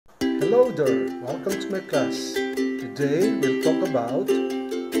Hello there, welcome to my class. Today we'll talk about...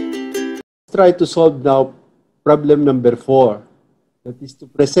 Let's try to solve now problem number 4. That is to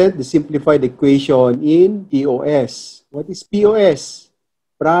present the simplified equation in POS. What is POS?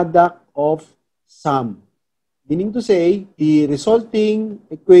 Product of sum. Meaning to say, the resulting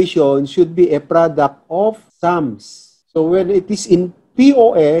equation should be a product of sums. So when it is in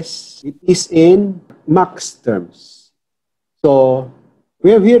POS, it is in max terms. So we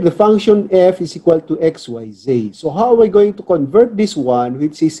have here the function f is equal to xyz. So how are we going to convert this one,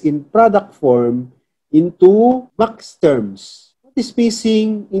 which is in product form, into max terms? What is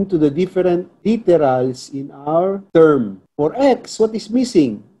missing into the different literals in our term? For x, what is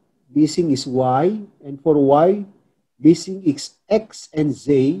missing? Missing is y, and for y, missing is x and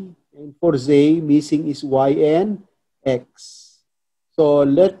z, and for z, missing is y and x. So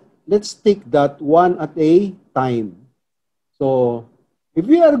let's take that one at a time. So if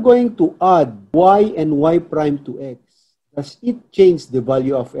we are going to add y and y prime to x, does it change the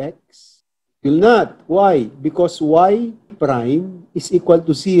value of x? It will not. Why? Because y prime is equal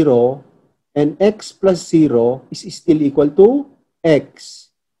to 0 and x plus 0 is still equal to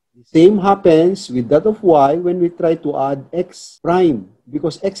x. The same happens with that of y when we try to add x prime,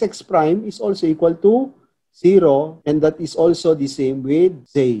 because xx prime is also equal to 0, and that is also the same with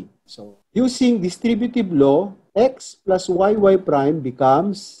z. So using distributive law, x plus y prime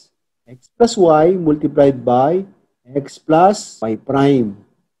becomes x plus y multiplied by x plus y prime.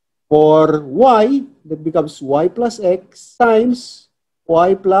 For y, that becomes y plus x times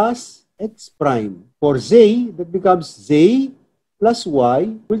y plus x prime. For z, that becomes z plus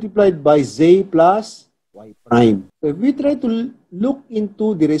y multiplied by z plus y prime. So if we try to look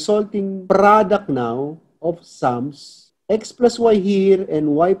into the resulting product now of sums, x plus y here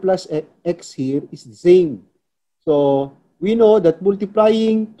and y plus x here is the same. So we know that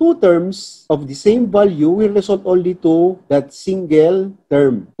multiplying two terms of the same value will result only to that single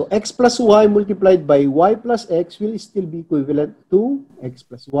term. So x plus y multiplied by y plus x will still be equivalent to x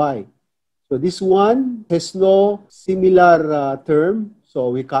plus y. So this one has no similar term, so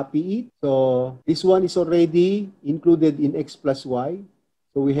we copy it. So this one is already included in x plus y.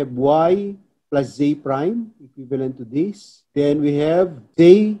 So we have y plus z prime equivalent to this. Then we have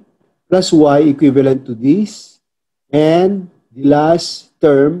z plus y equivalent to this. And the last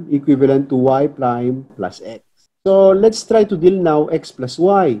term equivalent to y prime plus x. So let's try to deal now x plus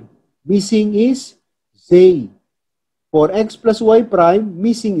y. Missing is z. For x plus y prime,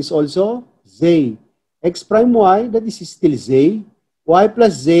 missing is also z. X prime y, that is still z. Y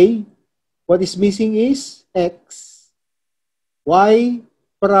plus z, what is missing is x. Y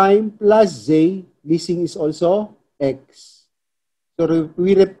prime plus z, missing is also x. So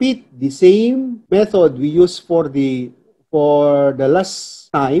we repeat the same method we used for the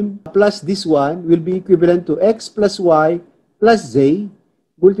last time, plus this one will be equivalent to x plus y plus z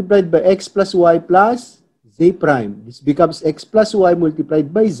multiplied by x plus y plus z prime. This becomes x plus y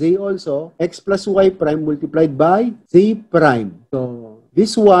multiplied by z also, x plus y prime multiplied by z prime. So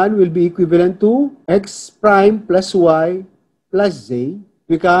this one will be equivalent to x prime plus y plus z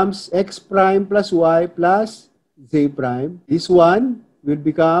becomes x prime plus y plus z prime. This one will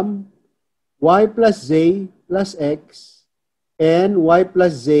become y plus z plus x and y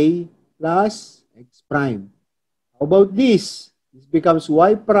plus z plus x prime. How about this? This becomes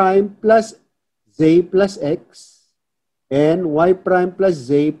y prime plus z plus x and y prime plus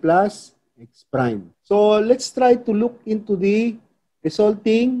z plus x prime. So let's try to look into the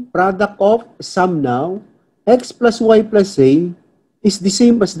resulting product of sum now. X plus y plus z is the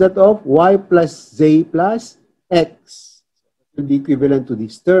same as that of y plus z plus x. Will be equivalent to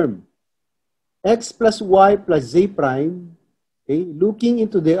this term. X plus y plus z prime. Okay, looking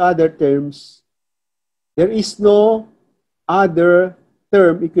into the other terms, there is no other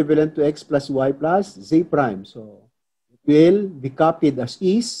term equivalent to x plus y plus z prime. So it will be copied as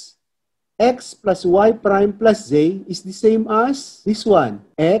is. X plus y prime plus z is the same as this one.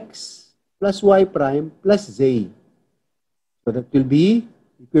 X plus y prime plus z. So that will be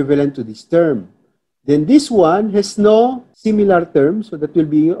equivalent to this term. Then this one has no similar term, so that will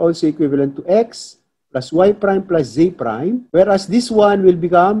be also equivalent to x plus y prime plus z prime, whereas this one will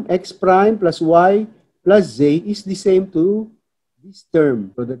become x prime plus y plus z is the same to this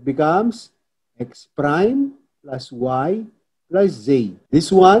term. So that becomes x prime plus y plus z.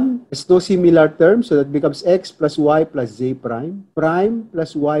 This one has no similar term, so that becomes x plus y plus z prime, prime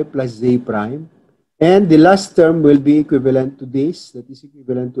plus y plus z prime. And the last term will be equivalent to this, that is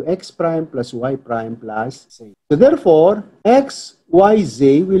equivalent to x prime plus y prime plus z. So therefore, x, y,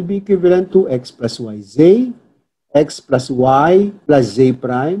 z will be equivalent to x plus y, z, x plus y plus z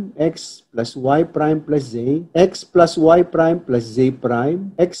prime, x plus y prime plus z, x plus y prime plus z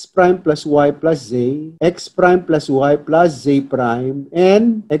prime, x prime plus y plus z, x prime plus y plus z prime,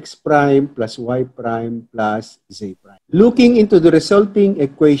 and x prime plus y prime plus z prime. Looking into the resulting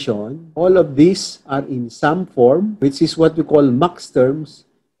equation, all of these are in sum form, which is what we call max terms,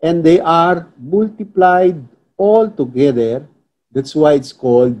 and they are multiplied all together. That's why it's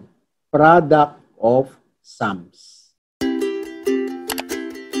called product of sums.